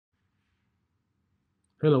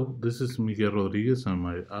Hello, this is Miguel Rodriguez, and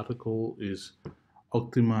my article is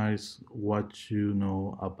Optimize What You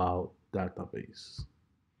Know About Database.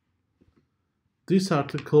 This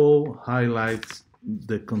article highlights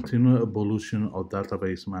the continual evolution of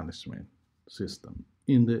database management system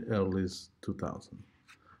in the early 2000s,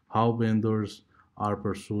 how vendors are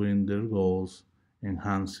pursuing their goals,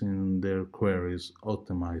 enhancing their queries,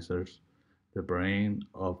 optimizers, the brain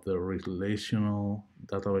of the relational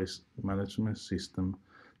database management system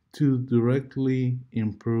to directly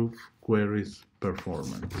improve queries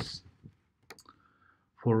performance.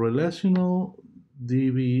 For relational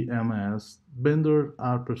DBMS, vendors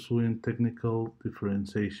are pursuing technical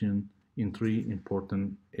differentiation in three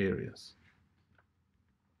important areas.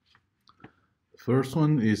 The first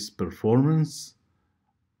one is performance.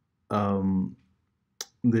 Um,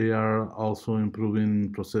 they are also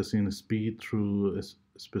improving processing speed through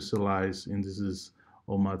specialized indices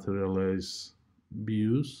or materialized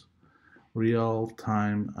views,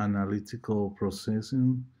 real-time analytical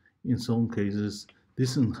processing. In some cases,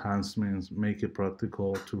 these enhancements make it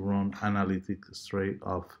practical to run analytics straight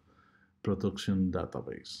off production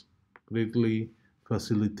database, greatly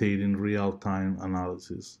facilitating real-time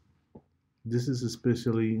analysis. This is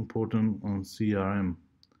especially important on CRM,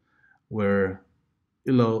 where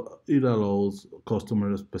it allows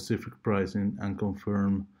customer-specific pricing and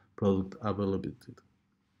confirm product availability.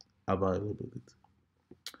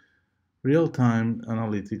 Real-time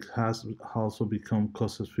analytics has also become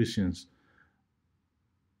cost-efficient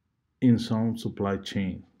in some supply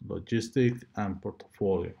chain, logistic, and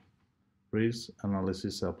portfolio risk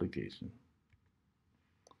analysis applications.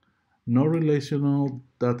 Non-relational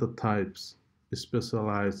data types,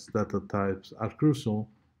 specialized data types are crucial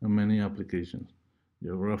in many applications.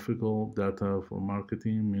 Geographical data for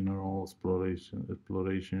marketing, mineral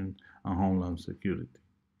exploration, and homeland security.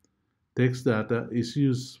 Text data is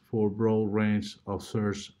used for a broad range of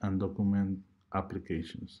search and document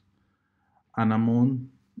applications. And among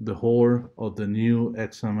the whole of the new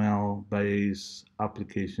XML-based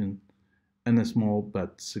application, and a small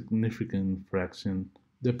but significant fraction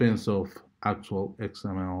depends of actual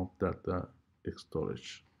XML data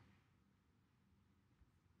storage.